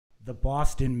The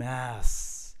Boston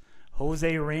Mass.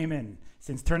 Jose Raymond,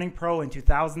 since turning pro in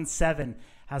 2007,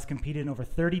 has competed in over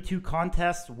 32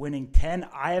 contests, winning 10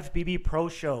 IFBB Pro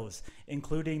shows,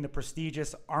 including the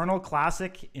prestigious Arnold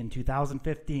Classic in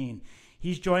 2015.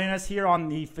 He's joining us here on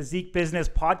the Physique Business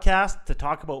podcast to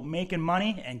talk about making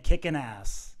money and kicking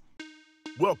ass.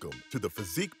 Welcome to the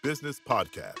Physique Business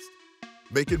podcast,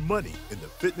 making money in the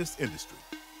fitness industry.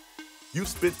 You've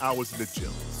spent hours in the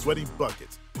gym, sweating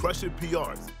buckets, crushing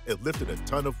PRs, and lifting a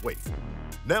ton of weight.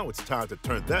 Now it's time to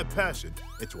turn that passion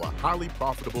into a highly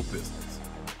profitable business.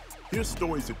 Here's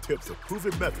stories and tips of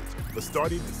proven methods for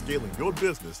starting and scaling your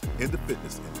business in the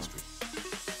fitness industry.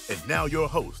 And now your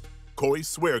host, Corey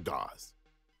Sweargars.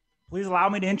 Please allow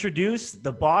me to introduce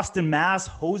the Boston Mass,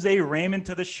 Jose Raymond,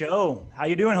 to the show. How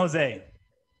you doing, Jose?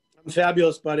 I'm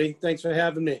fabulous, buddy. Thanks for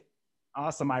having me.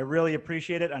 Awesome. I really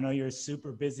appreciate it. I know you're a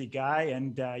super busy guy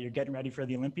and you're getting ready for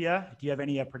the Olympia. Do you have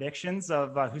any predictions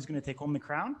of who's going to take home the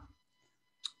crown?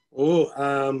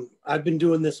 I've been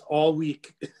doing this all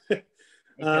week.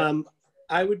 Okay.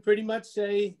 I would pretty much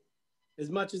say, as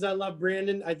much as I love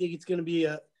Brandon, I think it's going to be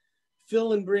a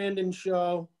Phil and Brandon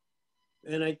show.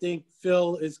 And I think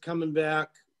Phil is coming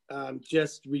back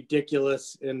just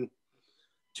ridiculous and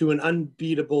to an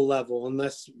unbeatable level,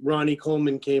 unless Ronnie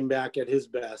Coleman came back at his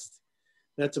best.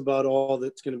 That's about all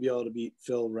that's going to be able to beat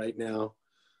Phil right now.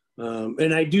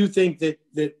 And I do think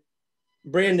that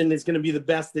Brandon is going to be the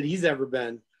best that he's ever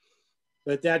been.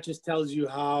 But that just tells you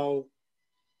how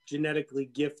genetically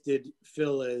gifted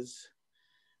Phil is.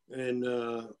 And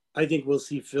I think we'll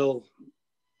see Phil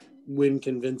win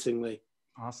convincingly.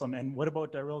 Awesome. And what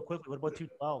about, real quickly, what about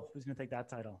 212? Who's going to take that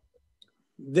title?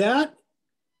 That,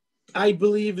 I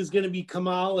believe, is going to be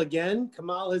Kamal again.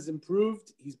 Kamal has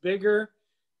improved. He's bigger,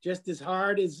 just as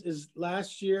hard as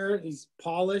last year. He's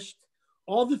polished.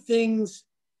 All the things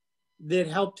that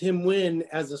helped him win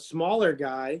as a smaller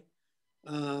guy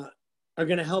are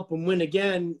going to help him win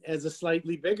again as a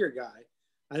slightly bigger guy.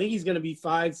 I think he's going to be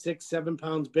 5, 6, 7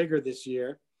 pounds bigger this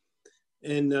year.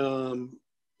 And,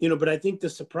 but I think the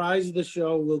surprise of the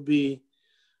show will be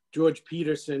George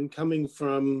Peterson coming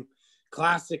from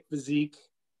classic physique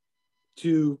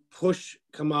to push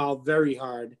Kamal very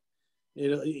hard.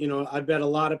 I bet a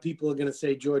lot of people are going to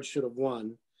say George should have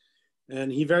won,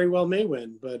 and he very well may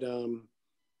win. But,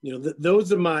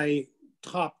 those are my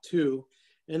top two.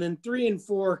 And then 3 and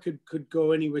 4 could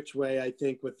go any which way, I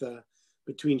think, with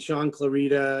between Sean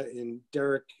Clarita and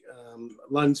Derek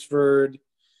Lunsford.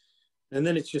 And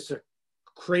then it's just a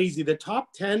crazy. The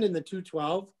top 10 in the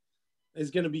 212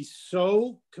 is going to be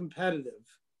so competitive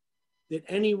that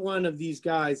any one of these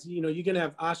guys, you're going to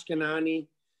have Ashkenani,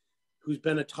 who's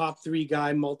been a top 3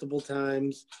 guy multiple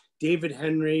times, David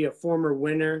Henry, a former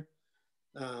winner,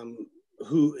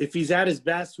 who, if he's at his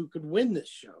best, who could win this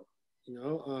show.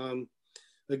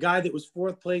 The guy that was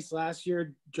 4th place last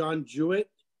year, John Jewett,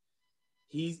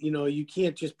 he's, you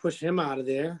can't just push him out of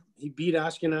there. He beat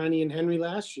Ashkenani and Henry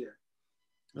last year.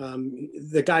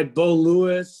 The guy, Bo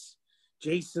Lewis,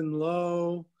 Jason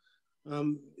Lowe,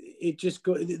 it just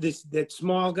go that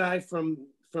small guy from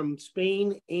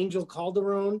Spain, Angel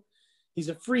Calderon. He's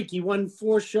a freak. He won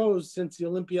 4 shows since the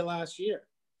Olympia last year.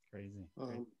 Crazy.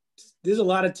 There's a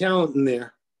lot of talent in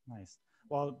there. Nice.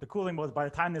 Well, the cool thing was by the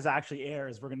time this actually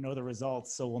airs, we're going to know the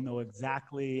results. So we'll know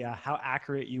exactly how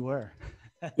accurate you were.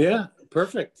 Yeah,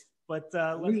 perfect. But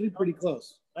usually pretty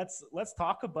close. Let's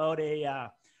talk about a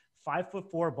 5'4"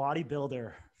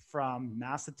 bodybuilder from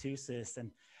Massachusetts.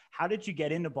 And how did you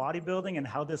get into bodybuilding and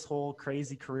how this whole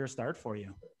crazy career start for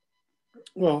you?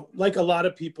 Well, like a lot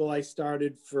of people, I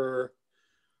started for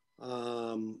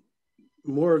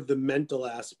more of the mental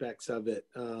aspects of it.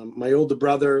 My older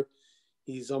brother,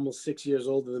 he's almost 6 years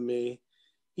older than me.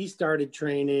 He started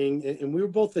training, and we were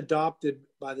both adopted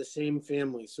by the same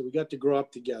family. So we got to grow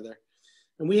up together.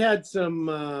 And we had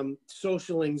some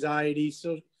social anxiety,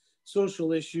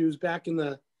 social issues back in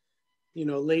the,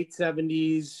 late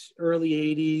 70s, early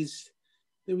 80s.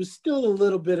 There was still a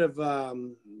little bit of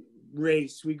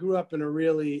race. We grew up in a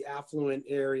really affluent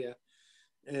area,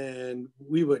 and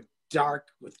we were dark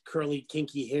with curly,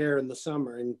 kinky hair in the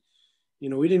summer. And,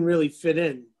 we didn't really fit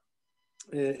in.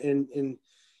 And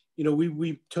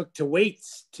we took to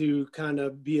weights to kind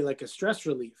of be like a stress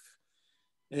relief.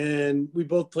 And we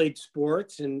both played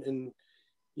sports and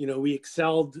we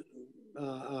excelled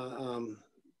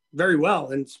very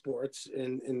well in sports.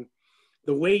 And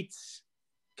the weights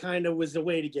kind of was the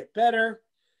way to get better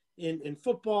in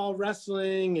football,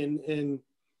 wrestling, and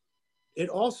it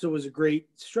also was a great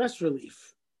stress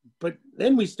relief. But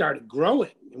then we started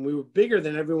growing and we were bigger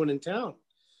than everyone in town.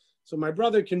 So my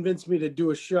brother convinced me to do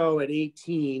a show at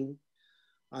 18.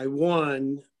 I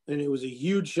won, and it was a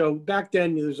huge show. Back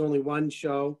then, there was only one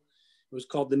show. It was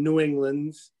called the New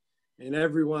Englands, and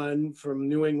everyone from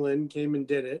New England came and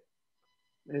did it.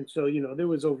 And so, you know, there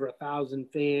was over 1,000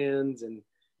 fans, and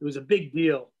it was a big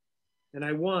deal. And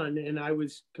I won, and I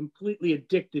was completely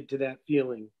addicted to that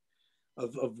feeling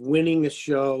of winning a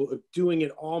show, of doing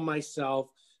it all myself,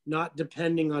 not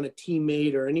depending on a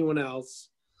teammate or anyone else.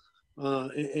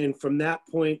 And from that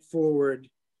point forward,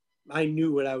 I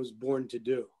knew what I was born to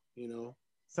do, you know.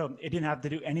 So it didn't have to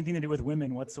do anything to do with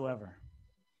women whatsoever?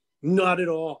 Not at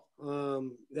all.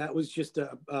 That was just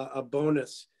a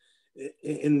bonus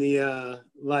in the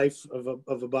life of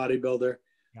a bodybuilder.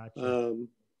 Gotcha.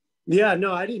 Yeah,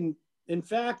 no, I didn't. In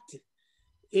fact,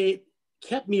 it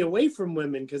kept me away from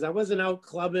women because I wasn't out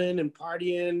clubbing and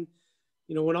partying.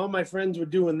 You know, when all my friends were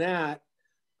doing that,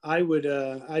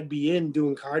 I'd be in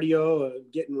doing cardio,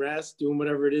 getting rest, doing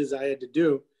whatever it is I had to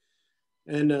do.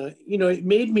 And, you know, it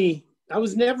made me, I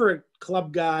was never a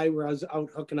club guy where I was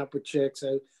out hooking up with chicks.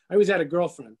 I always had a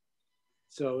girlfriend.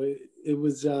 So it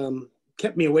was,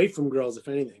 kept me away from girls, if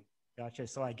anything. Gotcha.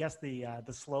 So I guess the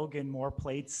slogan, more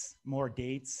plates, more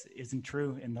dates, isn't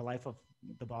true in the life of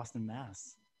the Boston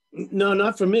Mass. No,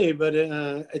 not for me, but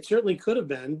it certainly could have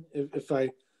been if I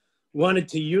wanted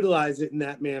to utilize it in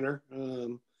that manner.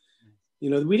 You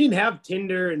know, we didn't have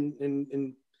Tinder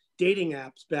and dating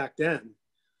apps back then.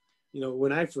 You know,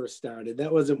 when I first started,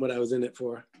 that wasn't what I was in it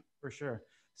for. For sure.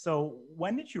 So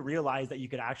when did you realize that you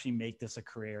could actually make this a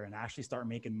career and actually start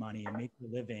making money and make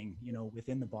a living, you know,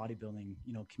 within the bodybuilding,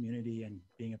 you know, community and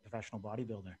being a professional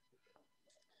bodybuilder?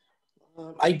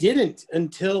 I didn't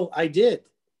until I did,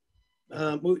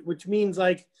 which means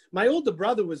like my older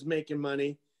brother was making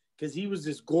money because he was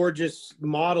this gorgeous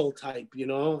model type, you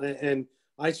know, and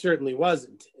I certainly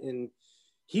wasn't. And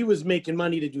he was making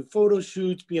money to do photo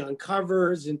shoots, be on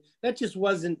covers, and that just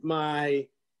wasn't my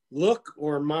look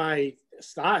or my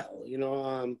style. You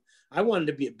know, I wanted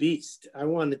to be a beast. I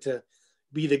wanted to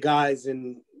be the guys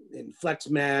in Flex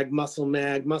Mag, Muscle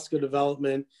Mag, Muscle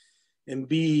Development, and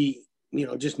be, you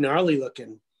know, just gnarly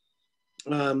looking.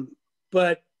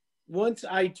 But once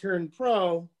I turned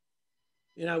pro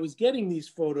and I was getting these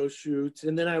photo shoots,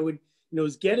 and then I would, you know,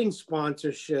 was getting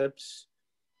sponsorships,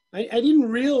 I didn't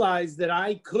realize that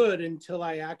I could until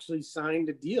I actually signed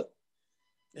a deal.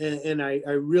 And I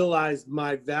realized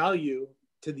my value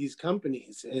to these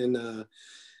companies, and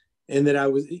that I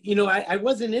was, you know, I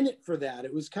wasn't in it for that.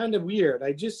 It was kind of weird.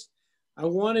 I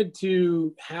wanted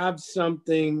to have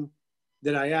something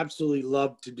that I absolutely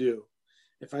loved to do.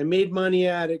 If I made money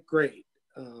at it, great.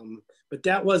 But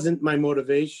that wasn't my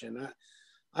motivation.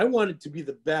 I wanted to be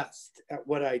the best at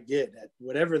what I did, at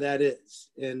whatever that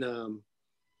is. And,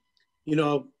 you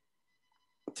know,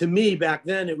 to me back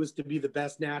then, it was to be the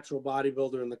best natural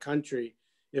bodybuilder in the country,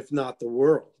 if not the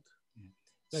world.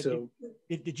 So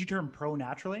did you turn pro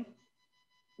naturally?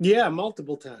 Yeah,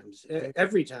 multiple times,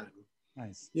 every time.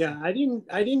 Nice. Yeah, I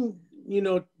didn't, you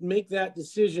know, make that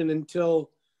decision until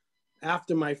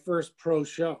after my first pro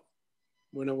show.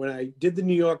 When I did the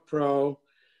New York Pro,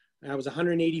 I was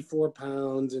 184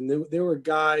 pounds, and there were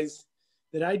guys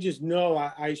that I just know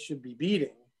I should be beating.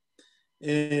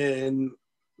 And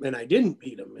I didn't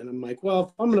beat them. And I'm like, well, if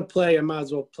I'm going to play, I might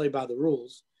as well play by the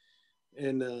rules.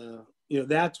 And, you know,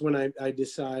 that's when I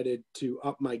decided to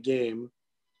up my game.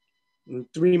 And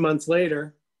 3 months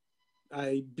later,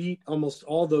 I beat almost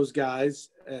all those guys,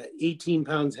 18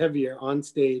 pounds heavier on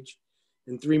stage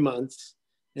in 3 months.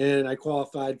 And I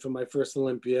qualified for my first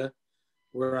Olympia,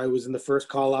 where I was in the first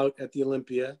call out at the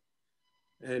Olympia.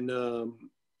 And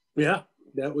yeah,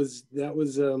 that was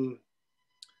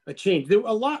a change.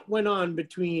 A lot went on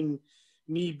between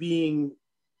me being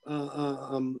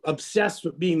obsessed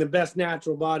with being the best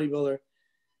natural bodybuilder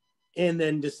and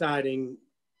then deciding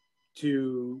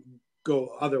to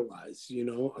go otherwise, you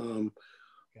know.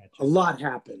 Gotcha. A lot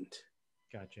happened.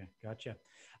 Gotcha.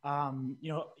 You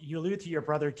know, you alluded to your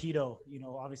brother Tito, you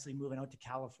know, obviously moving out to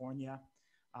California.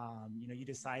 You know, you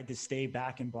decided to stay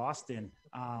back in Boston.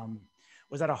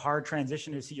 Was that a hard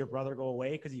transition to see your brother go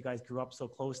away because you guys grew up so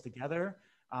close together?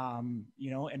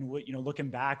 You know, and you know, looking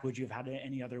back, would you have had it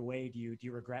any other way? Do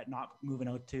you regret not moving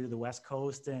out to the West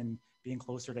Coast and being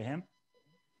closer to him?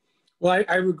 Well,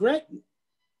 I regret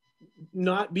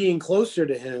not being closer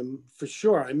to him for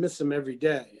sure. I miss him every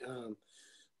day.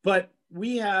 But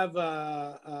we have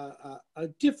a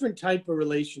different type of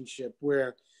relationship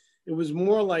where it was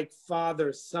more like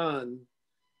father-son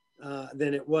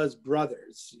than it was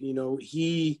brothers. You know,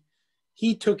 he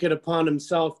took it upon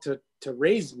himself to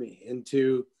raise me and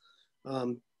to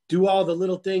do all the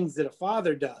little things that a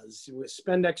father does. He would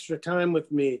spend extra time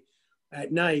with me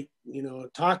at night, you know,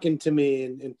 talking to me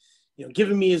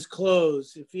giving me his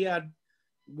clothes. If he had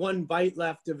one bite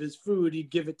left of his food,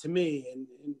 he'd give it to me. And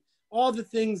all the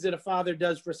things that a father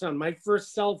does for a son. My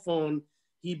first cell phone,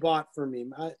 he bought for me.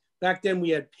 Back then we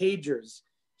had pagers.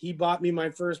 He bought me my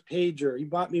first pager. He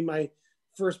bought me my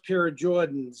first pair of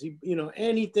Jordans.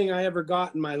 Anything I ever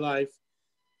got in my life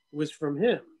was from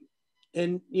him.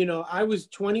 And, I was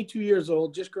 22 years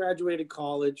old, just graduated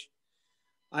college.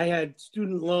 I had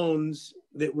student loans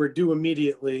that were due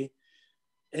immediately.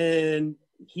 And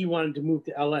he wanted to move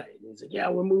to LA. And he said, yeah,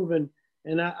 we're moving.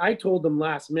 And I told him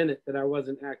last minute that I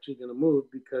wasn't actually going to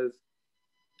move because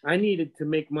I needed to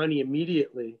make money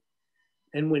immediately.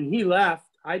 And when he left,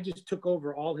 I just took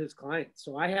over all his clients.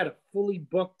 So I had a fully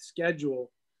booked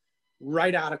schedule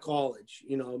right out of college,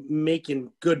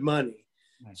 making good money.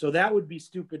 Nice. So that would be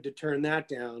stupid to turn that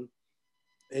down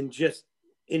and just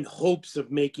in hopes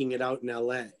of making it out in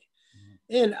LA.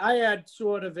 And I had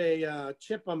sort of a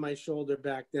chip on my shoulder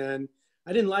back then.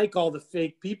 I didn't like all the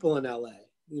fake people in LA.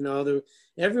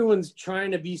 Everyone's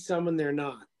trying to be someone they're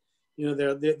not.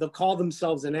 They'll call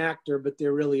themselves an actor, but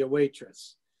they're really a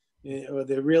waitress, or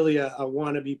they're really a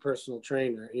wannabe personal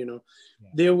trainer. Yeah.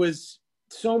 There was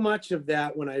so much of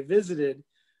that when I visited.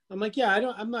 I'm like,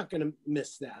 yeah, I'm not going to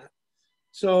miss that.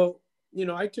 So,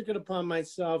 I took it upon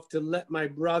myself to let my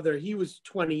brother. He was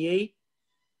 28.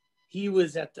 He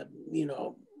was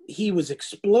he was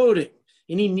exploding,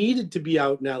 and he needed to be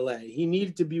out in LA. He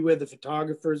needed to be where the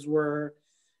photographers were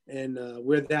and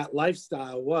where that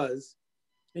lifestyle was.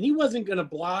 And he wasn't going to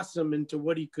blossom into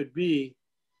what he could be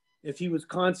if he was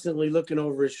constantly looking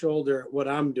over his shoulder at what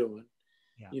I'm doing,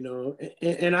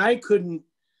 and I couldn't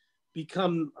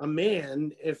become a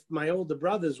man if my older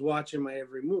brother's watching my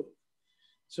every move.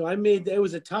 So it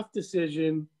was a tough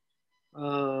decision.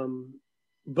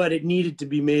 But it needed to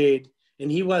be made,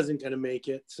 and he wasn't going to make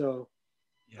it. So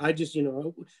yeah. I just,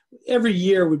 every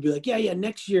year would be like, yeah,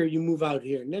 next year you move out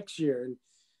here, next year.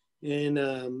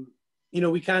 And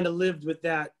we kind of lived with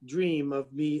that dream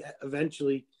of me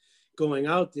eventually going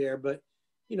out there. But,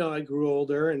 I grew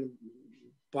older and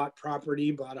bought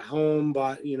property, bought a home,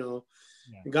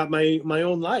 got my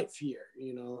own life here,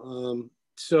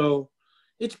 so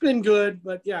it's been good.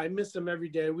 But yeah, I miss him every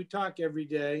day. We talk every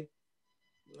day.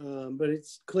 But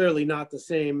it's clearly not the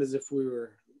same as if we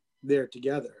were there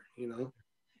together, Do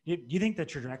you think the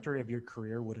trajectory of your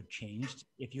career would have changed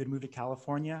if you had moved to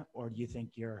California, or do you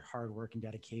think your hard work and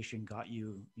dedication got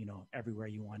you, everywhere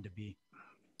you wanted to be?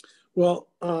 Well,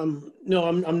 no,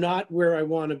 I'm not where I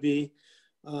want to be,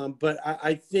 but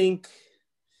I think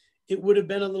it would have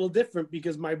been a little different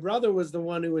because my brother was the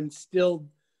one who instilled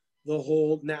the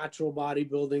whole natural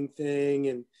bodybuilding thing,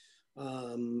 and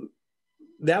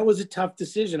that was a tough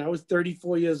decision. I was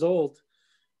 34 years old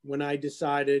when I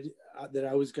decided that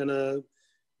I was going to,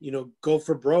 go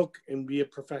for broke and be a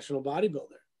professional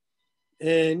bodybuilder.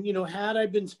 And, had I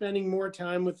been spending more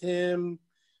time with him,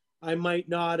 I might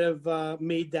not have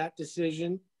made that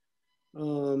decision.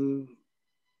 Who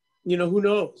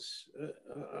knows?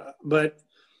 But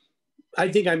I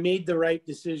think I made the right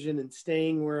decision in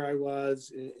staying where I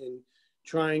was and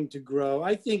trying to grow.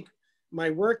 I think my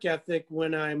work ethic,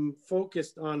 when I'm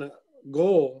focused on a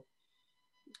goal,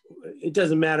 it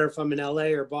doesn't matter if I'm in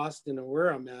LA or Boston or where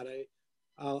I'm at,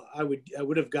 I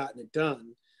would have gotten it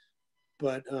done.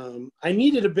 But I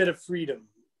needed a bit of freedom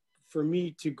for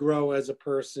me to grow as a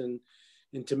person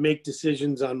and to make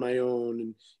decisions on my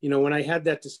own. And, when I had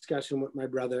that discussion with my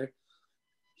brother,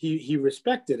 he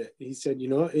respected it. He said,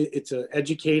 it's an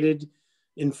educated,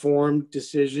 informed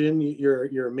decision.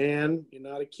 You're a man, you're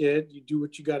not a kid. You do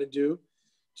what you got to do.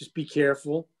 Just be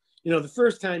careful. The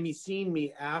first time he seen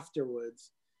me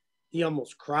afterwards, he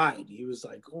almost cried. He was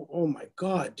like, oh my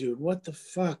God, dude, what the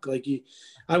fuck? Like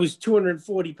I was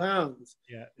 240 pounds,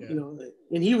 yeah.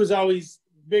 And he was always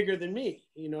bigger than me.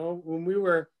 When we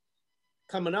were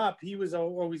coming up, he was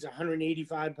always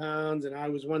 185 pounds and I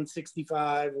was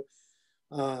 165.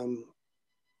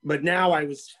 But now I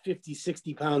was 50,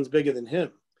 60 pounds bigger than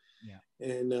him. Yeah.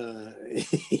 And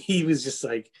he was just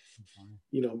like,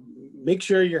 make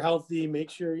sure you're healthy, make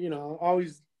sure,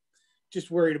 always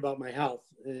just worried about my health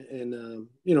and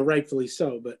rightfully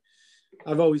so, but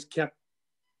I've always kept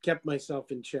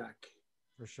myself in check.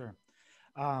 For sure.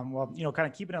 Well,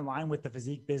 kind of keeping in line with the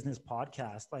Physique Business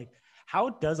podcast, like how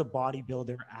does a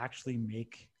bodybuilder actually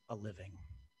make a living?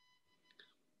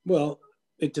 Well,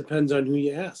 it depends on who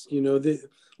you ask.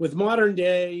 With modern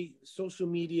day social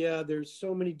media, there's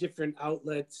so many different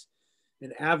outlets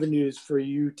and avenues for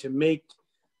you to make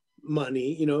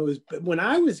money. When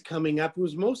I was coming up, it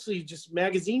was mostly just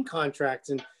magazine contracts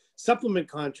and supplement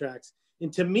contracts.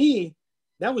 And to me,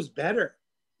 that was better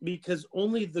because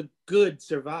only the good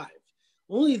survive.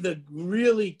 only the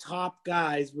really top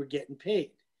guys were getting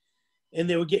paid, and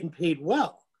they were getting paid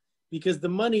well because the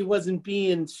money wasn't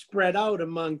being spread out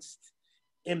amongst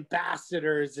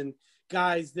ambassadors and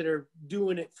guys that are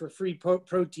doing it for free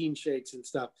protein shakes and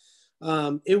stuff.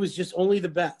 It was just only the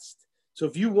best. So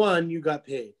if you won, you got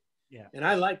paid. Yeah. And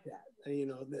I like that. You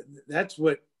know, that's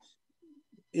what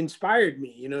inspired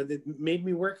me, you know, that made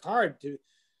me work hard to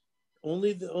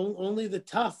only the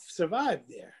tough survive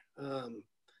there.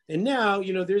 And now,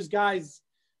 you know, there's guys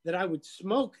that I would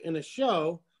smoke in a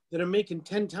show that are making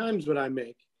 10 times what I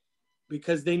make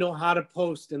because they know how to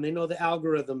post and they know the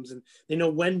algorithms and they know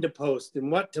when to post and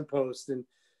what to post. And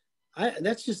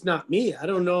that's just not me. I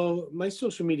don't know. My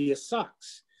social media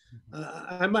sucks.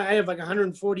 I have like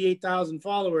 148,000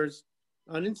 followers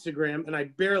on Instagram and I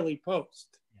barely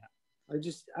post. Yeah.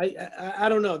 I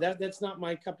don't know. That's not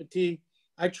my cup of tea.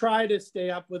 I try to stay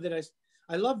up with it.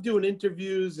 I love doing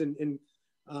interviews and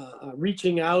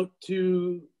reaching out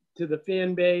to the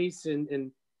fan base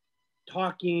and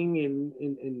talking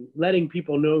and letting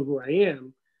people know who I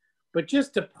am. But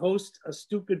just to post a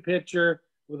stupid picture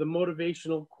with a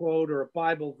motivational quote or a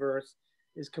Bible verse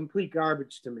is complete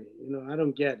garbage to me. You know, I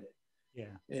don't get it.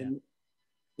 Yeah. And,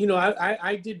 you know,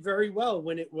 I did very well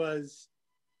when it was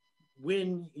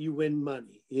win, you win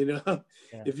money, you know.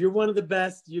 Yeah. If you're one of the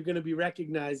best, you're going to be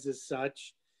recognized as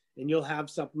such, and you'll have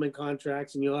supplement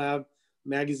contracts and you'll have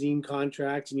magazine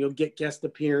contracts and you'll get guest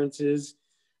appearances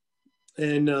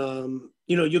and,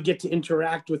 you know, you'll get to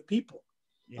interact with people.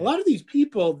 Yeah. A lot of these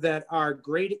people that are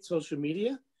great at social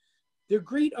media, they're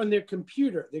great on their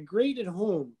computer. They're great at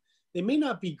home. They may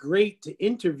not be great to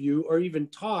interview or even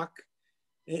talk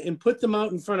and put them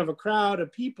out in front of a crowd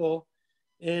of people.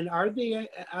 And are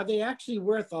they actually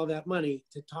worth all that money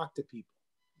to talk to people?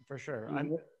 For sure.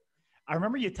 I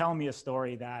remember you telling me a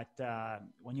story that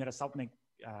when you had a supplement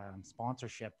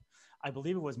sponsorship, I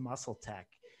believe it was Muscle Tech,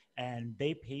 and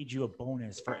they paid you a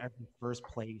bonus for every first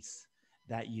place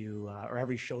that you or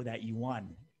every show that you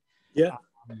won. Yeah.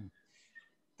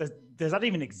 Does that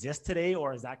even exist today,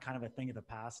 or is that kind of a thing of the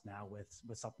past now with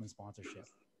supplement sponsorship?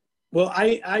 Well,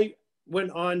 I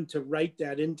went on to write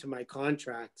that into my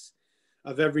contracts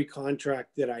of every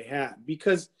contract that I had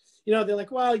because, you know, they're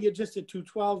like, well, you're just a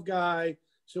 212 guy,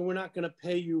 so we're not going to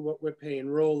pay you what we're paying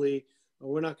Rolly,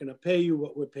 or we're not going to pay you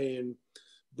what we're paying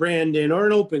Brandon or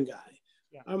an open guy.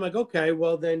 Yeah. I'm like, okay,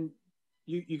 well then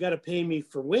you got to pay me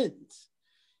for wins,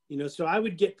 you know. So I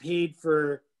would get paid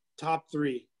for top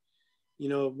three, you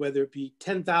know, whether it be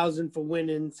 10,000 for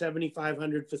winning,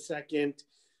 7,500 for second,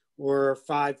 or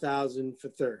 5,000 for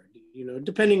third, you know,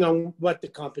 depending on what the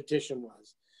competition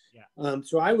was. Yeah.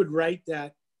 So I would write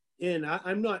that in.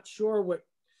 I'm not sure what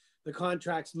the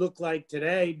contracts look like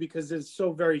today because there's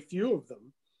so very few of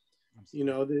them. You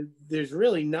know, there's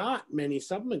really not many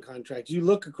supplement contracts. You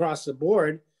look across the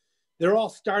board, they're all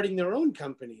starting their own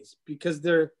companies because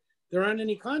there aren't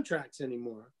any contracts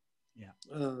anymore.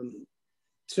 Yeah.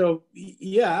 So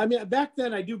yeah, I mean, back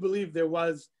then I do believe there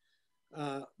was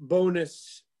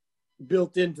bonus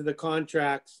built into the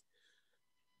contracts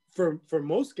for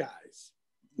most guys,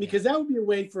 because that would be a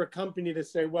way for a company to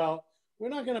say, well, we're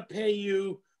not going to pay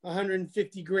you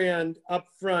 150 grand up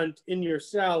front in your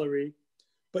salary,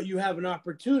 but you have an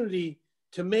opportunity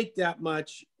to make that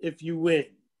much if you win.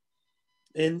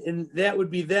 And that would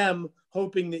be them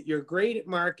hoping that you're great at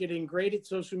marketing, great at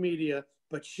social media,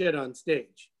 but shit on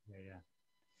stage. Yeah.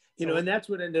 You know, and that's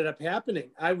what ended up happening.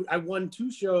 I won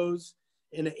 2 shows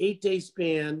in an 8-day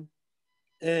span,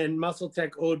 and Muscle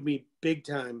Tech owed me big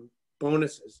time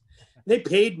bonuses. They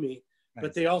paid me, nice.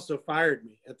 But they also fired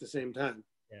me at the same time.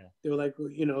 Yeah. They were like,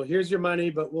 well, you know, here's your money,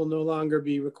 but we'll no longer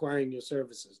be requiring your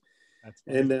services. That's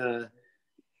funny. And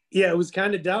yeah, it was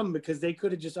kind of dumb because they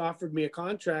could have just offered me a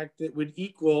contract that would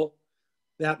equal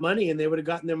that money and they would have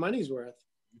gotten their money's worth.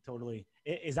 Totally.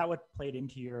 Is that what played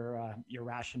into your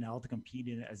rationale to compete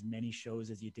in as many shows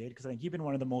as you did? Because I think you've been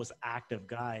one of the most active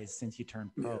guys since you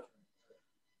turned pro.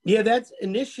 Yeah, that's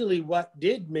initially what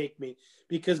did make me,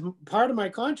 because part of my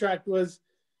contract was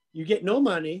you get no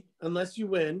money unless you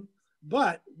win,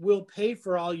 but we'll pay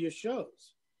for all your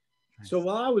shows. Nice. So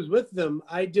while I was with them,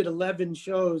 I did 11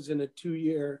 shows in a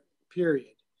 2-year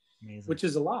period. Amazing. Which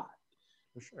is a lot.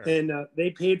 For sure. And they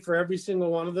paid for every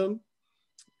single one of them.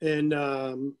 And,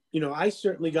 you know, I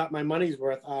certainly got my money's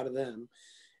worth out of them.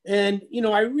 And, you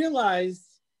know, I realized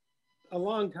a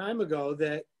long time ago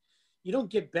that you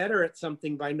don't get better at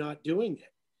something by not doing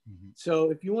it. Mm-hmm. So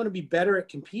if you want to be better at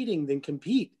competing, then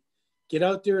compete. Get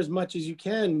out there as much as you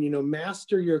can, you know,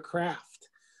 master your craft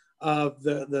of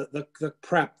the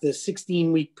prep, the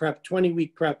 16-week prep,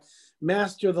 20-week prep,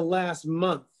 master the last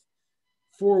month,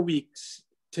 4 weeks,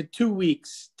 to 2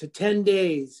 weeks to 10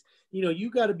 days. You know, you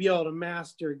got to be able to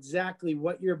master exactly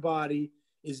what your body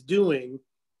is doing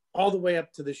all the way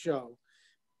up to the show,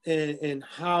 and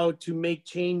how to make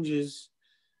changes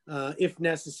if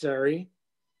necessary,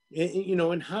 you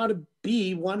know, and how to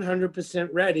be 100%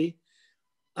 ready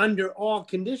under all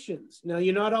conditions. Now,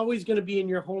 you're not always going to be in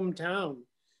your hometown.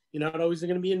 You're not always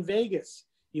going to be in Vegas.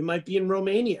 You might be in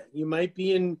Romania. You might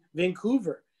be in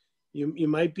Vancouver. You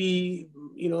might be,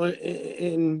 you know,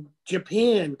 in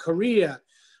Japan, Korea.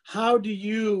 How do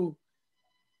you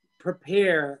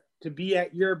prepare to be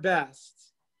at your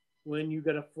best when you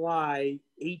got to fly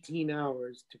 18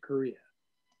 hours to Korea?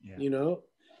 Yeah. You know?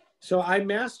 So I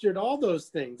mastered all those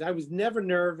things. I was never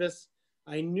nervous.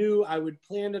 I knew I would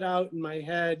plan it out in my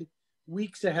head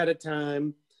weeks ahead of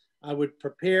time. I would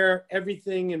prepare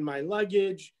everything in my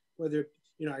luggage, whether,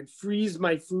 you know, I'd freeze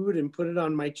my food and put it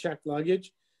on my checked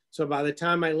luggage. So by the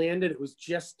time I landed, it was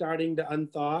just starting to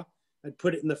unthaw. I'd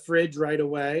put it in the fridge right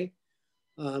away.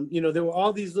 You know, there were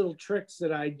all these little tricks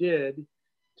that I did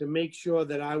to make sure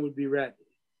that I would be ready.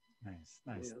 Nice,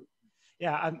 nice. You know?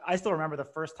 Yeah, I still remember the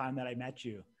first time that I met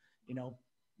you. You know,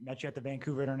 met you at the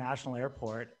Vancouver International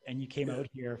Airport, and you came out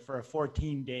here for a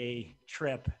 14-day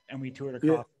trip, and we toured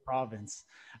across the province.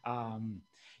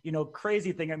 You know,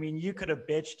 crazy thing. I mean, you could have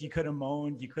bitched, you could have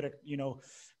moaned, you could have, you know,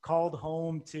 called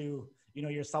home to, you know,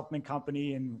 your supplement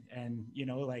company and, you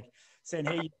know, like saying,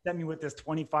 hey, you sent me with this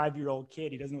 25-year-old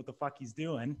kid. He doesn't know what the fuck he's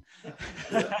doing.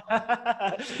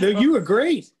 No, you were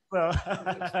great.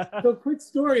 So quick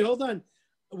story. Hold on.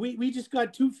 We just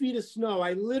got 2 feet of snow.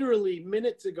 I literally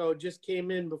minutes ago just came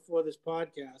in before this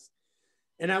podcast,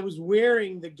 and I was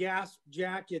wearing the gas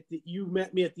jacket that you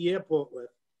met me at the airport with.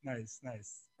 Nice,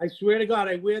 nice. I swear to God,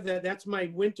 I wear that. That's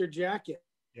my winter jacket.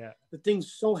 Yeah. The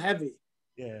thing's so heavy.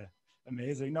 Yeah.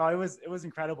 Amazing. No, it was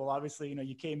incredible. Obviously, you know,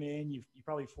 you came in, you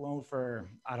probably flown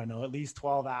for, I don't know, at least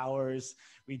 12 hours.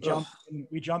 We jump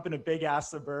in a big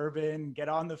ass Suburban, get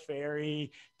on the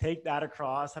ferry, take that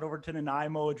across, head over to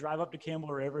Nanaimo, drive up to Campbell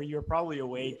River. You're probably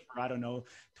awake for, I don't know,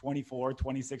 24,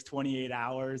 26, 28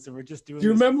 hours. And we're just doing. Do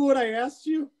you remember what I asked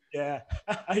you? Yeah,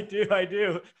 I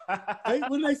do.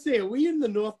 What did I say? Are we in the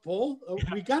North Pole?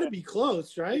 We got to be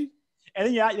close, right? And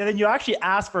then you actually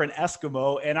asked for an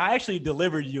Eskimo, and I actually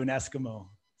delivered you an Eskimo.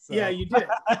 So. Yeah, you did.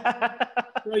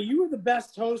 So you were the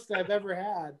best host I've ever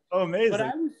had. Oh, amazing. But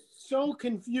I was so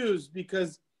confused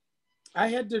because I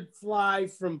had to fly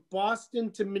from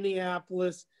Boston to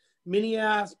Minneapolis,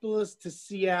 Minneapolis to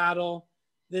Seattle,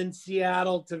 then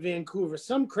Seattle to Vancouver.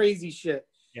 Some crazy shit.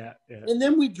 Yeah, yeah. And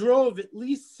then we drove at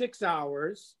least 6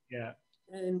 hours. Yeah.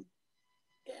 And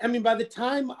I mean, by the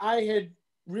time I had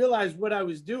realized what I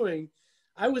was doing,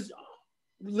 I was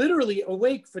literally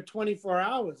awake for 24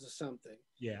 hours or something.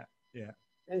 Yeah, yeah.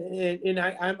 And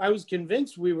I was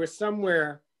convinced we were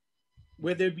somewhere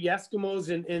where there'd be Eskimos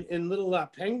and little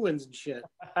penguins and shit.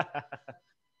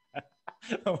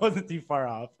 It wasn't too far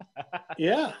off.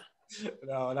 Yeah.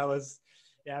 No, that was,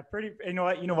 yeah, pretty. You know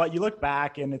what? You look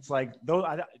back and it's like those.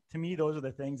 To me, those are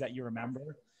the things that you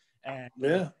remember, and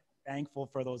thankful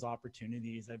for those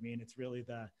opportunities. I mean, it's really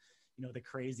the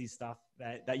crazy stuff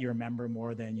that you remember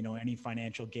more than, you know, any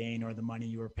financial gain or the money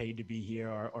you were paid to be here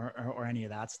or any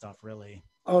of that stuff, really.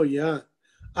 Oh yeah.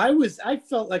 I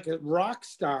felt like a rock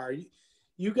star.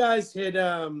 You guys had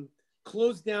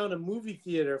closed down a movie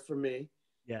theater for me.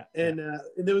 Yeah. And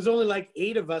there was only like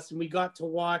 8 of us, and we got to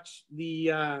watch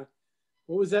the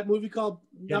what was that movie called?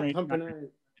 Not Pumping Iron.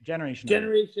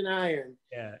 Generation Iron.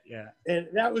 Yeah, yeah. And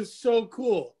that was so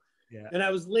cool. Yeah. And I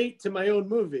was late to my own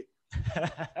movie. How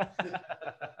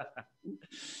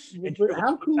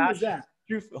cool is that?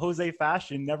 True Jose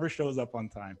fashion never shows up on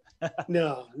time.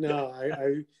 No.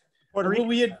 Well,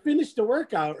 we had finished the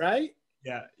workout, right?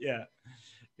 Yeah, yeah.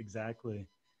 Exactly.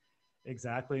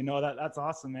 No, that's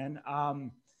awesome, man.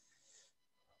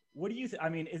 What do you I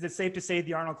mean, is it safe to say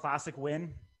the Arnold Classic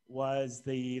win was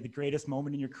the greatest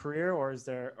moment in your career, or is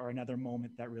there another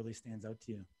moment that really stands out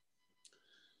to you?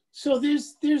 So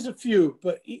there's a few,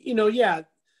 but you know, yeah.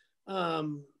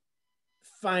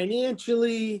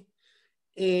 Financially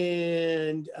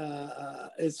and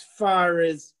as far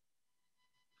as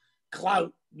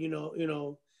clout, you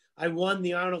know, I won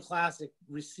the Arnold Classic,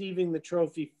 receiving the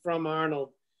trophy from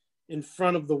Arnold in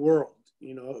front of the world.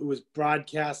 You know, it was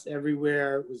broadcast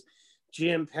everywhere. It was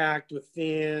jam-packed with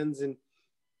fans, and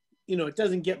you know, it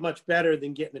doesn't get much better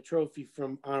than getting a trophy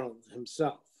from Arnold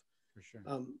himself. For sure.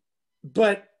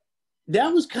 But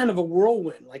that was kind of a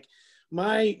whirlwind. Like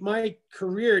my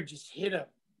career just hit a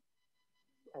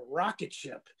rocket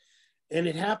ship, and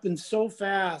it happened so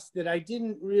fast that I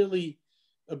didn't really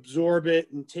absorb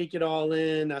it and take it all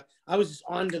in. I was just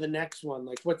on to the next one.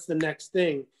 Like, what's the next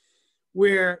thing?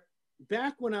 Where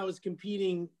back when I was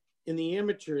competing in the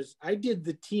amateurs, I did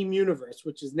the Team Universe,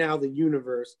 which is now the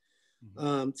Universe,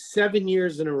 7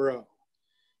 years in a row,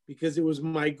 because it was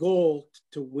my goal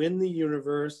to win the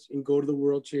Universe and go to the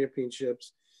World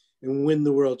Championships and win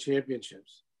the World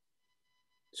Championships.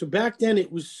 So back then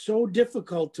it was so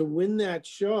difficult to win that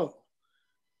show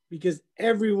because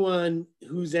everyone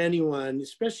who's anyone,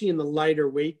 especially in the lighter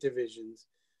weight divisions,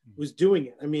 was doing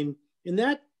it. I mean, in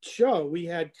that show, we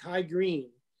had Kai Green,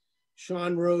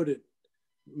 Sean Roden,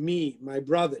 me, my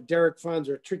brother, Derek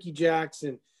Fonser, Tricky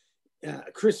Jackson,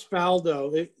 Chris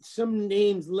Faldo, some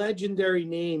names, legendary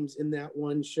names in that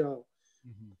one show.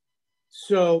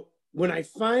 So when I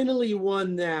finally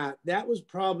won that, that was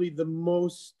probably the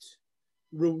most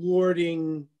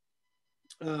rewarding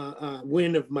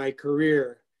win of my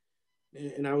career.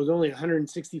 And I was only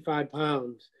 165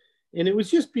 pounds. And it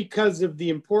was just because of the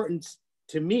importance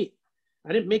to me.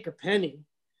 I didn't make a penny.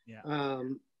 Yeah.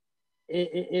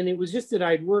 And it was just that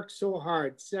I'd worked so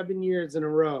hard 7 years in a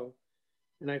row,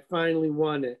 and I finally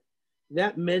won it.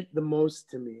 That meant the most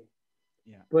to me.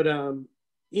 Yeah. But,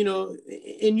 you know,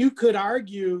 and you could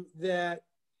argue that,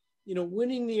 you know,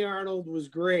 winning the Arnold was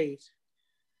great.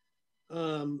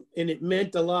 And it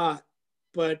meant a lot.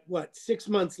 But 6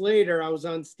 months later, I was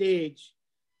on stage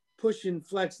pushing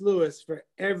Flex Lewis for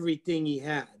everything he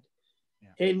had.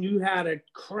 Yeah. And you had a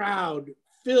crowd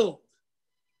filled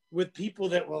with people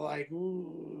that were like,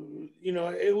 ooh, you know,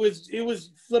 it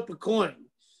was flip a coin.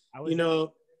 You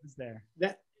know, there.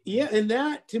 That, yeah. And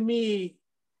that to me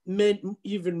meant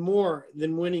even more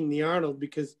than winning the Arnold,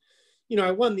 because, you know,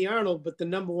 I won the Arnold, but the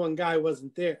number one guy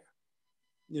wasn't there.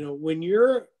 You know, when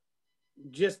you're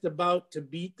just about to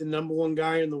beat the number one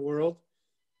guy in the world,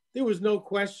 there was no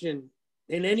question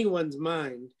in anyone's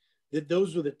mind that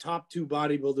those were the top two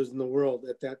bodybuilders in the world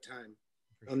at that time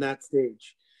on that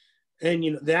stage. And,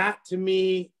 you know, that to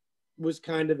me was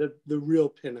kind of the real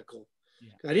pinnacle.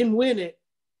 Yeah. I didn't win it,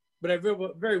 but I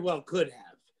very well could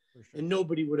have, and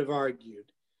nobody would have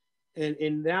argued.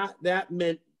 And that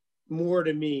meant more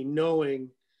to me, knowing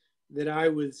that I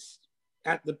was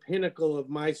at the pinnacle of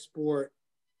my sport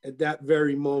at that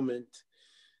very moment.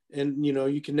 And, you know,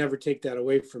 you can never take that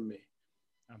away from me.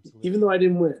 Absolutely. Even though I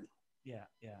didn't win. Yeah.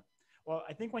 Yeah. Well,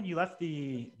 I think when you left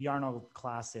the Arnold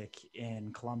Classic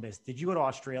in Columbus, did you go to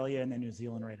Australia and then New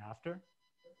Zealand right after?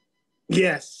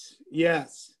 Yes.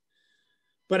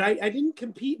 But I didn't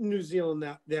compete in New Zealand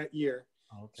that year.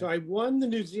 Oh, okay. So I won the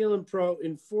New Zealand Pro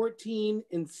in 14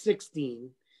 and 16.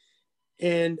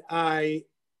 And I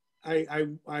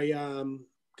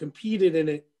competed in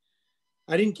it.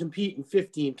 I didn't compete in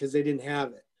 15 because they didn't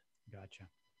have it. Gotcha.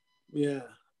 Yeah.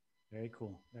 Very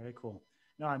cool. Very cool.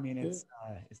 No, I mean, it's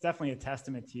definitely a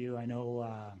testament to you. I know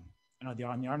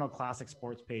on the Arnold Classic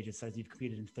sports page, it says you've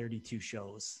competed in 32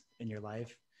 shows in your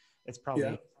life. It's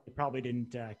probably, it probably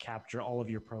didn't capture all of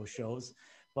your pro shows,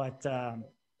 but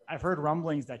I've heard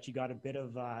rumblings that you got a bit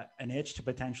of an itch to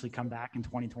potentially come back in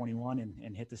 2021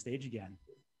 and hit the stage again.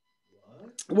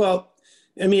 Well,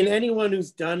 I mean, anyone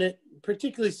who's done it,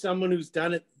 particularly someone who's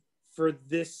done it for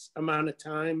this amount of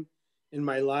time in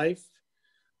my life,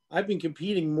 I've been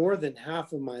competing more than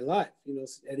half of my life, you know,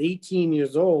 at 18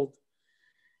 years old.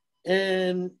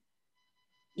 And,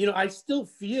 you know, I still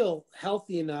feel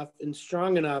healthy enough and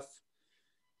strong enough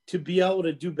to be able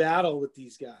to do battle with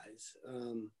these guys.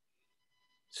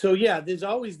 So, yeah, there's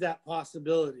always that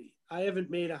possibility. I haven't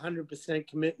made 100%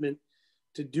 commitment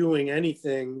to doing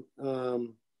anything,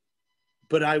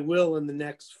 but I will in the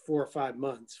next 4 or 5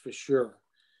 months for sure.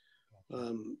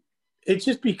 It's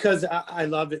just because I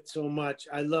love it so much.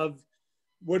 I love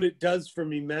what it does for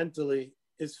me mentally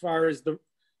as far as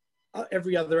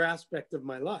every other aspect of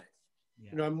my life. Yeah.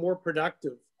 You know, I'm more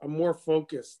productive. I'm more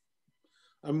focused.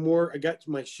 I got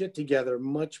my shit together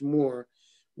much more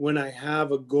when I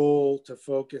have a goal to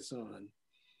focus on.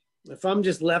 If I'm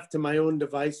just left to my own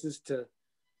devices to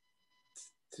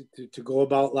go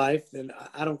about life, then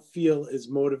I don't feel as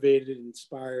motivated,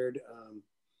 inspired.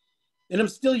 And I'm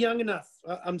still young enough.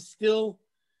 I don't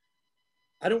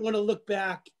want to look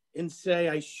back and say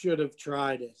I should have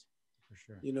tried it. For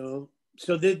sure. You know,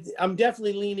 so I'm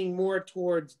definitely leaning more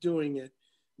towards doing it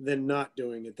than not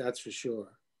doing it. That's for sure.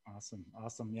 Awesome.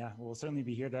 Yeah. We'll certainly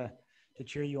be here to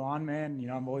cheer you on, man. You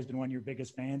know, I've always been one of your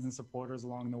biggest fans and supporters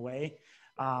along the way.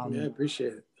 Yeah, I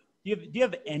appreciate it. Do you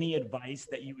have any advice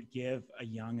that you would give a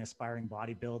young aspiring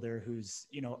bodybuilder who's,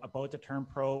 you know, about to turn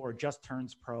pro or just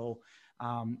turns pro,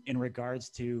 in regards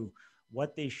to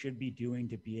what they should be doing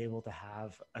to be able to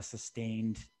have a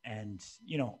sustained and,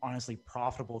 you know, honestly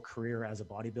profitable career as a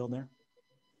bodybuilder?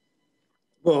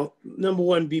 Well, number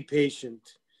one, be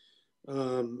patient.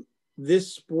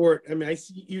 This sport, I mean,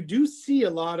 you do see a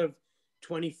lot of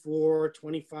 24,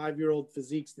 25-year-old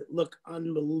physiques that look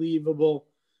unbelievable,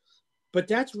 but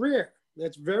that's rare.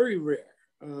 That's very rare.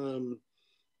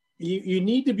 You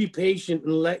need to be patient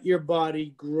and let your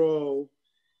body grow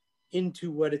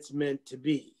into what it's meant to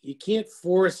be. You can't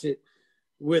force it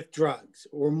with drugs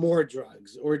or more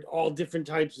drugs or all different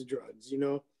types of drugs,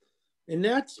 and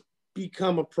that's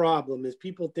become a problem. Is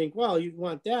people think, well, you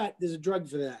want that, there's a drug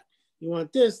for that. You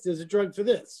want this, there's a drug for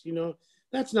this.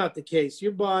 That's not the case.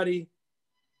 Your body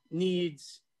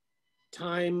needs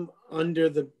time under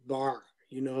the bar,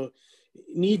 it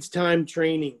needs time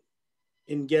training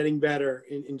and getting better,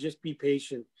 and just be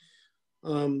patient.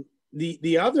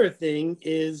 The other thing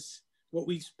is what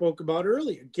we spoke about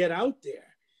earlier. Get out there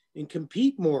and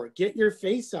compete more. Get your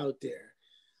face out there.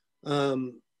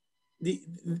 The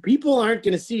people aren't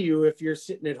going to see you if you're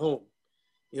sitting at home.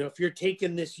 If you're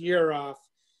taking this year off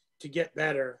to get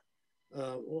better,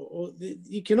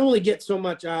 you can only get so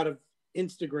much out of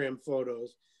Instagram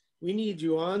photos. We need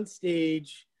you on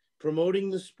stage promoting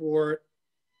the sport,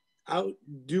 out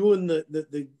doing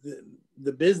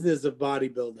the business of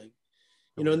bodybuilding.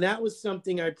 And that was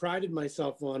something I prided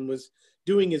myself on, was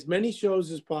doing as many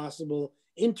shows as possible,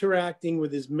 interacting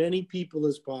with as many people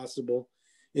as possible,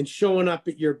 and showing up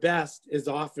at your best as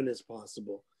often as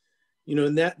possible.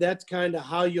 And that's kind of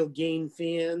how you'll gain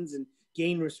fans and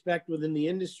gain respect within the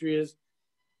industry, is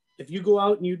if you go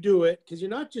out and you do it, because you're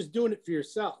not just doing it for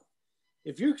yourself.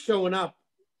 If you're showing up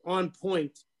on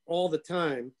point all the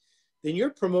time, then you're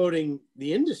promoting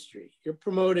the industry. You're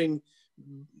promoting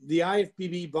the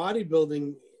IFBB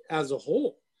bodybuilding as a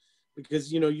whole,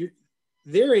 because,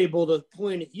 they're able to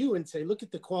point at you and say, look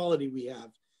at the quality we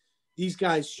have. These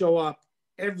guys show up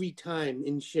every time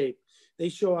in shape. They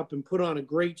show up and put on a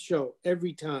great show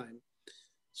every time.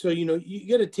 So, you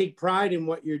got to take pride in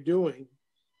what you're doing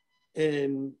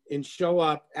and show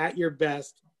up at your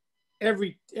best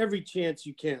every chance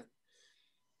you can.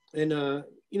 And,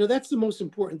 that's the most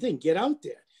important thing. Get out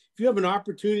there. If you have an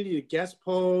opportunity to guest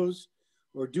pose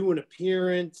or do an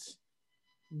appearance,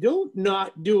 don't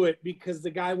not do it because the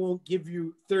guy won't give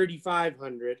you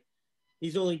 3,500.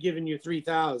 He's only giving you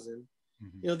 3,000.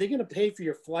 Mm-hmm. They're going to pay for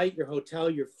your flight, your hotel,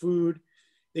 your food.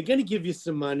 They're going to give you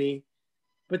some money,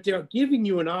 but they're giving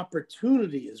you an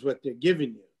opportunity is what they're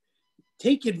giving you.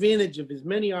 Take advantage of as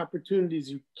many opportunities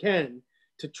you can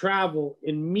to travel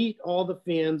and meet all the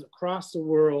fans across the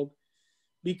world,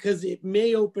 because it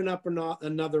may open up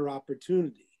another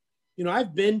opportunity.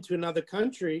 I've been to another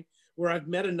country where I've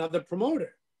met another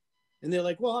promoter, and they're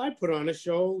like, well, I put on a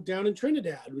show down in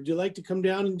Trinidad. Would you like to come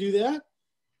down and do that?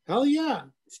 Hell yeah.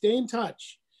 Stay in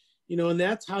touch. And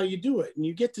that's how you do it. And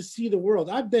you get to see the world.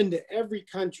 I've been to every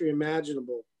country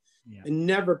imaginable and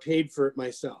never paid for it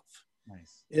myself.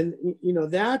 Nice. And,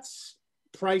 that's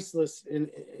priceless in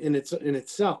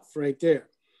itself right there.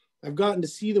 I've gotten to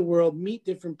see the world, meet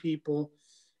different people,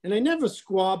 and I never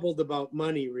squabbled about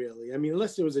money, really. I mean,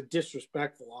 unless it was a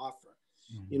disrespectful offer.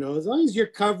 Mm-hmm. As long as you're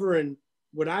covering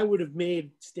what I would have made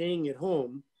staying at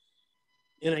home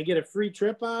and I get a free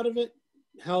trip out of it,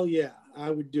 hell yeah,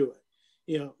 I would do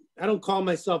it. I don't call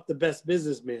myself the best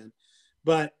businessman,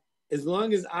 but as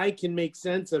long as I can make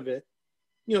sense of it,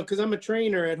 because I'm a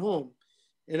trainer at home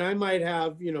and I might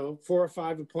have, 4 or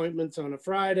 5 appointments on a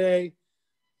Friday,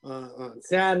 on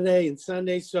Saturday and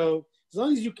Sunday. So as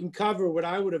long as you can cover what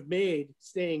I would have made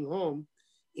staying home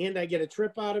and I get a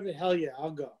trip out of it, hell yeah,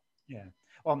 I'll go. Yeah.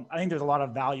 Well, I think there's a lot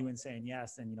of value in saying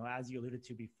yes. And, as you alluded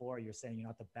to before, you're saying you're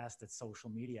not the best at social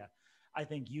media. I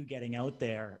think you getting out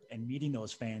there and meeting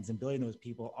those fans and building those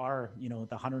people are, the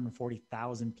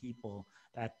 140,000 people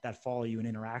that follow you and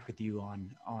interact with you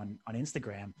on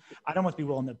Instagram. I'd almost be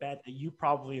willing to bet that you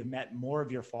probably have met more of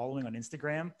your following on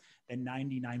Instagram than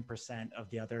 99% of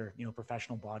the other,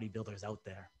 professional bodybuilders out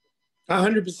there.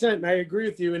 100%. And I agree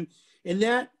with you. And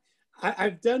that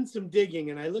I've done some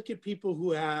digging, and I look at people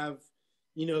who have,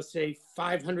 say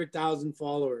 500,000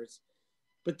 followers,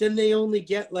 but then they only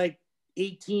get like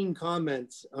 18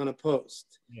 comments on a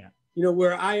post. Yeah.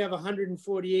 Where I have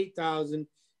 148,000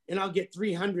 and I'll get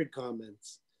 300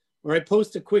 comments, or I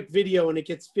post a quick video and it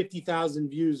gets 50,000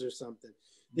 views or something.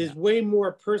 There's way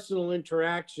more personal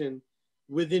interaction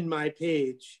within my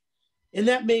page, and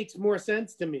that makes more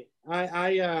sense to me.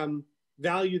 I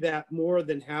value that more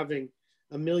than having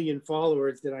 1 million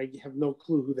followers that I have no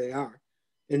clue who they are.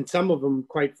 And some of them,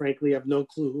 quite frankly, have no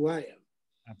clue who I am.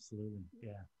 Absolutely.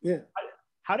 Yeah. Yeah.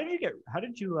 How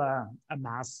did you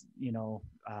amass,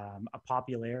 a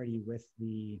popularity with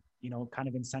the, kind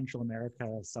of in Central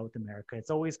America, South America? It's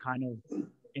always kind of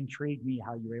intrigued me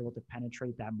how you were able to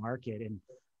penetrate that market and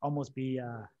almost be,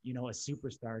 you know, a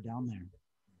superstar down there.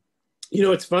 You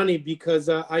know, it's funny because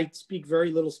I speak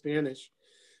very little Spanish,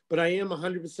 but I am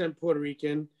 100% Puerto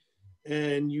Rican,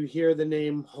 and you hear the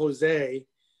name Jose,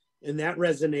 and that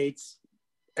resonates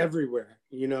everywhere.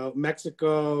 You know,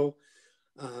 Mexico,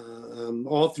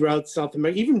 all throughout South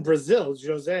America, even Brazil,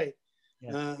 Jose.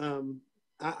 Yeah.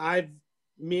 I've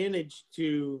managed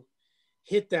to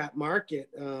hit that market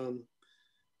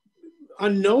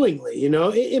unknowingly, you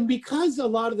know, and because a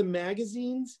lot of the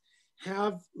magazines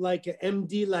have like an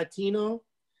MD Latino,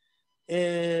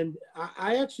 and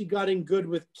I actually got in good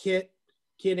with Kit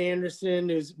Anderson,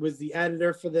 who was the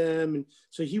editor for them, and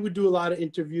so he would do a lot of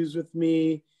interviews with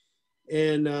me,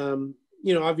 and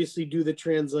you know, obviously do the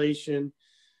translation.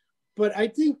 But I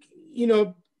think, you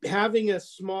know, having a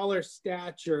smaller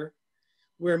stature,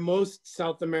 where most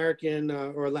South American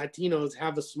or Latinos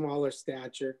have a smaller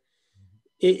stature,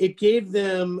 it gave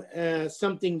them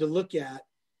something to look at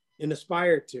and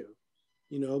aspire to,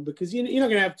 you know, because you're not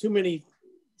going to have too many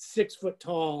 6 foot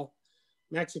tall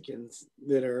Mexicans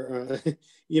that are,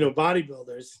 you know,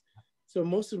 bodybuilders. So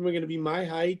most of them are going to be my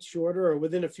height, shorter, or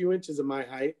within a few inches of my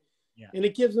height. Yeah. And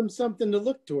it gives them something to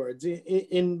look towards.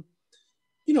 In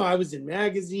you know, I was in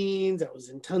magazines, I was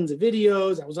in tons of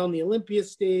videos, I was on the Olympia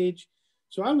stage.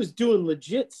 So I was doing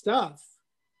legit stuff.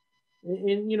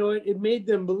 And you know, it made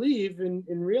them believe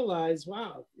and realize,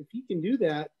 wow, if he can do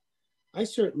that, I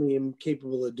certainly am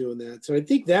capable of doing that. So I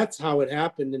think that's how it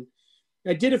happened. And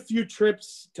I did a few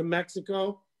trips to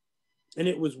Mexico, and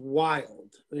it was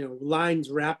wild. You know,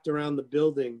 lines wrapped around the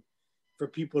building for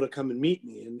people to come and meet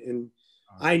me. And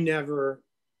I never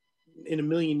in a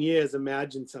million years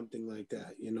imagined something like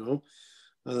that, you know.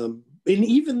 And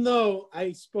even though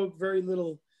I spoke very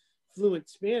little fluent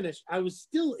Spanish, I was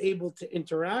still able to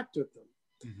interact with them.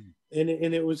 Mm-hmm.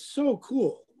 And it was so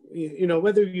cool, you know,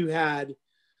 whether you had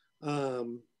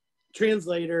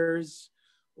translators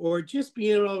or just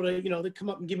being able to, you know, they come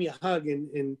up and give me a hug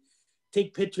and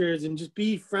take pictures and just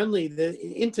be friendly, the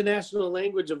international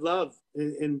language of love.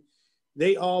 And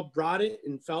they all brought it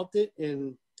and felt it.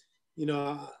 And, you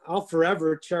know, I'll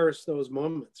forever cherish those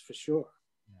moments for sure.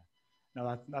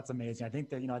 No, that's amazing. I think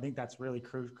that, you know, I think that's really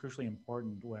crucially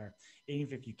important, where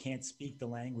even if you can't speak the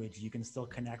language, you can still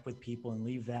connect with people and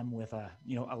leave them with a,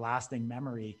 you know, a lasting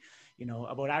memory, you know,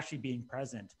 about actually being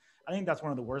present. I think that's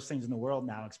one of the worst things in the world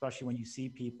now, especially when you see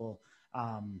people,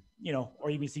 you know, or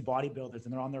even see bodybuilders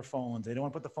and they're on their phones. They don't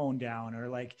want to put the phone down, or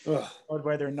like, or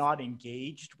where they're not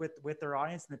engaged with their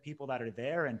audience and the people that are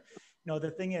there. And, you know,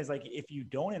 the thing is, like, if you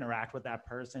don't interact with that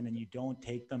person and you don't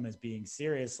take them as being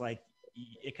serious, like,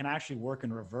 it can actually work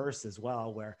in reverse as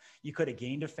well, where you could have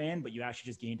gained a fan, but you actually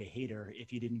just gained a hater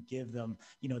if you didn't give them,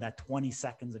 you know, that 20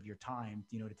 seconds of your time,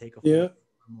 you know, to take a photo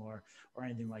or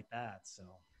anything like that. So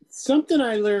something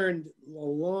I learned a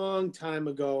long time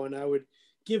ago, and I would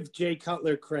give Jay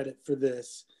Cutler credit for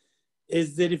this,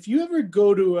 is that if you ever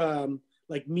go to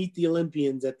like meet the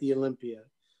Olympians at the Olympia,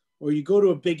 or you go to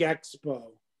a big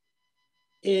expo,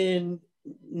 and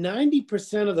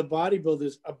 90% of the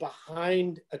bodybuilders are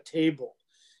behind a table,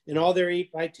 and all their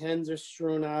 8x10s are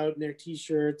strewn out, and their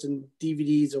t-shirts and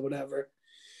DVDs or whatever,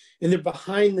 and they're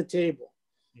behind the table.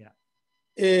 Yeah.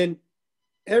 And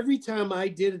every time I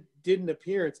did an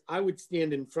appearance, I would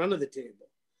stand in front of the table.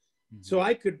 Mm-hmm. So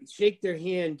I could shake their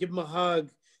hand, give them a hug,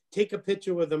 take a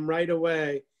picture with them right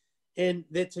away. And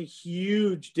that's a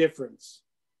huge difference.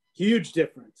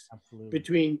 Absolutely.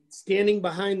 Between standing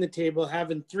behind the table,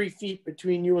 having 3 feet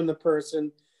between you and the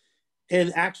person,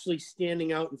 and actually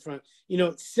standing out in front. You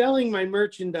know, selling my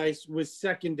merchandise was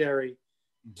secondary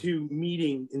to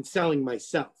meeting and selling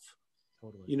myself.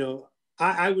 Totally. You know,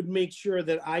 I would make sure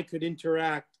that I could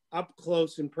interact up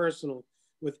close and personal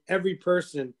with every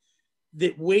person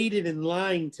that waited in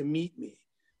line to meet me.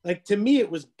 Like, to me, it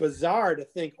was bizarre to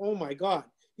think, oh my God,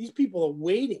 these people are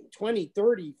waiting 20,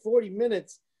 30, 40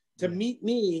 minutes to meet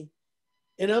me,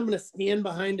 and I'm going to stand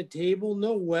behind a table?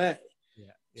 No way.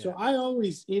 Yeah. So I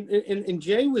always, and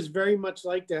Jay was very much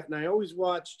like that. And I always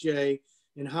watched Jay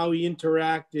and how he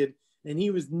interacted, and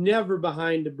he was never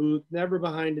behind a booth, never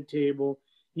behind a table.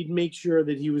 He'd make sure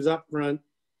that he was up front.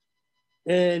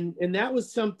 And that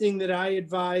was something that I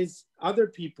advised other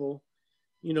people,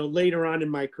 you know, later on in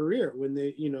my career, when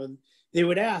they, you know, they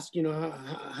would ask, you know,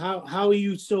 how are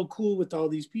you so cool with all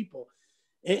these people?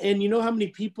 And you know how many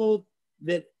people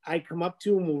that I come up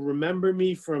to and will remember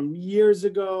me from years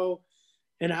ago,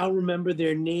 and I'll remember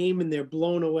their name and they're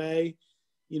blown away,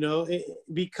 you know,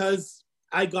 because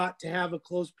I got to have a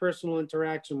close personal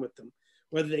interaction with them,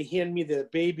 whether they hand me the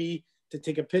baby to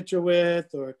take a picture with,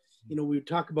 or, you know, we would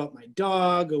talk about my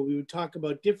dog, or we would talk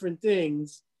about different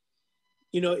things.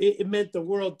 You know, it meant the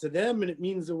world to them, and it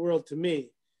means the world to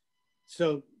me.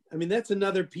 So, I mean, that's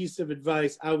another piece of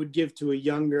advice I would give to a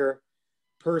younger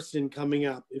person coming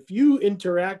up. If you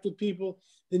interact with people,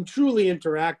 then truly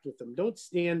interact with them. Don't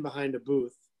stand behind a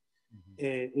booth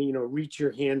and, you know, reach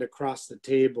your hand across the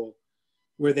table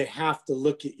where they have to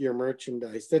look at your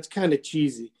merchandise. That's kind of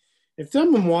cheesy. If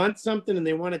someone wants something and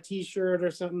they want a t-shirt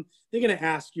or something, they're going to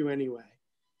ask you anyway.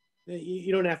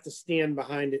 You don't have to stand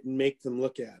behind it and make them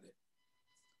look at it.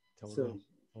 Totally.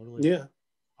 Yeah.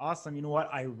 Awesome. You know what?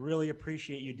 I really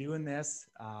appreciate you doing this.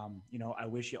 You know, I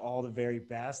wish you all the very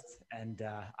best, and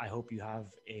I hope you have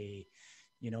a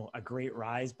great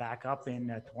rise back up in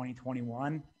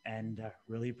 2021, and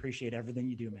really appreciate everything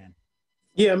you do, man.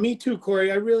 Yeah, me too,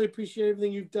 Corey. I really appreciate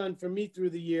everything you've done for me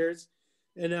through the years,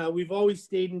 and we've always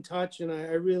stayed in touch, and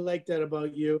I really like that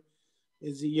about you,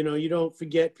 is, you know, you don't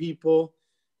forget people.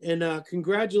 And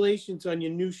congratulations on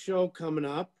your new show coming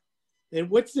up. And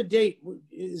what's the date?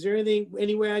 Is there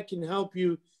any way I can help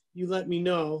you? You let me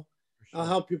know. Sure. I'll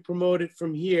help you promote it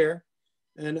from here.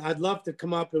 And I'd love to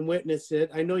come up and witness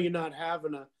it. I know you're not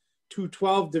having a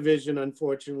 212 division,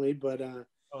 unfortunately, but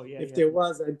if there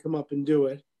was, I'd come up and do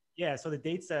it. Yeah, so the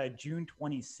date's June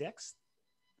 26th,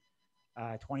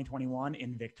 2021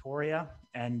 in Victoria.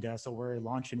 And so we're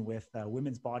launching with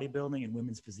women's bodybuilding and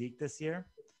women's physique this year.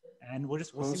 And we'll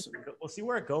see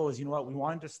where it goes. You know what? We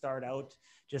wanted to start out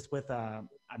just with a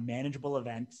manageable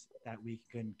event that we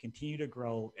can continue to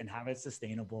grow and have it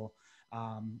sustainable.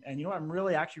 And, you know, I'm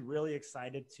really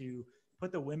excited to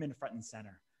put the women front and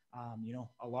center. You know,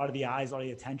 a lot of the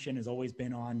attention has always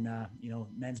been on, you know,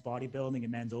 men's bodybuilding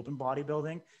and men's open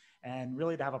bodybuilding, and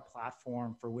really to have a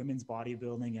platform for women's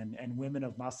bodybuilding and women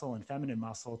of muscle and feminine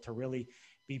muscle to really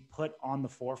be put on the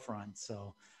forefront.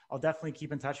 So I'll definitely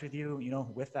keep in touch with you, you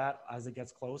know, with that as it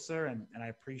gets closer. And I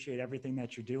appreciate everything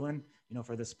that you're doing, you know,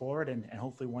 for the sport. And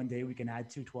hopefully one day we can add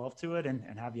 212 to it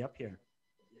and have you up here.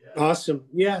 Yeah. Awesome.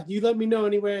 Yeah. You let me know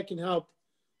any way I can help.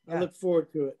 I look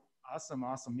forward to it. Awesome.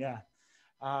 Yeah.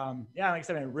 Yeah, like I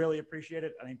said, I really appreciate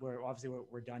it. I think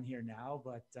we're done here now,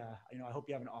 but you know, I hope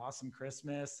you have an awesome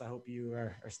Christmas. I hope you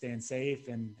are staying safe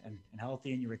and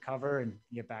healthy, and you recover and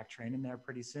you get back training there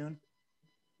pretty soon.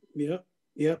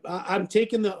 Yep. I'm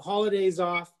taking the holidays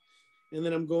off, and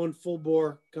then I'm going full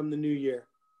bore come the new year.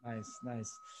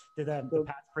 Nice. Did the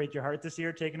Pats break your heart this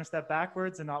year, taking a step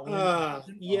backwards and not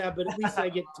winning? Yeah, but at least I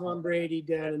get Tom Brady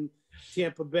down in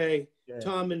Tampa Bay,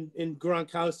 Tom and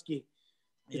Gronkowski.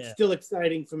 It's still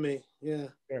exciting for me. Yeah.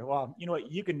 Well, you know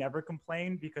what? You can never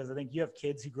complain, because I think you have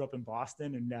kids who grew up in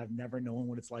Boston and have never known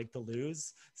what it's like to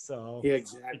lose. So yeah,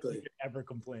 exactly. You can never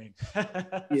complain.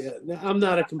 Yeah, no, I'm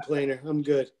not a complainer. I'm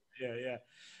good. Yeah.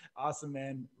 Awesome,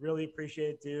 man. Really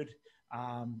appreciate it, dude.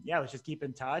 Let's just keep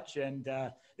in touch. And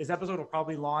this episode will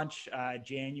probably launch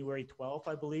January 12th,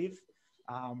 I believe.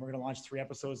 We're going to launch 3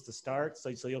 episodes to start.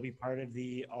 So you'll be part of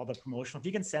all the promotional. If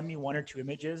you can send me 1 or 2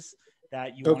 images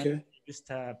that you want to use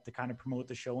to kind of promote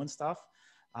the show and stuff,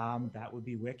 that would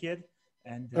be wicked.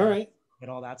 And all right, get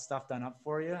all that stuff done up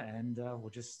for you, and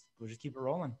we'll just keep it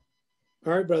rolling.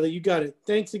 All right, brother, you got it.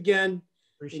 Thanks again.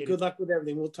 Appreciate it. Good luck with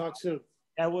everything. We'll talk soon.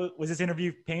 Was this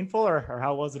interview painful, or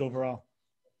how was it overall?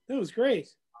 It was great.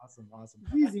 Awesome.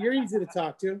 Easy. You're easy to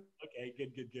talk to. Okay,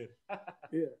 good.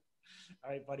 Yeah. All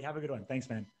right, buddy. Have a good one. Thanks,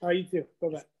 man. All right, you too.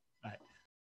 Bye-bye.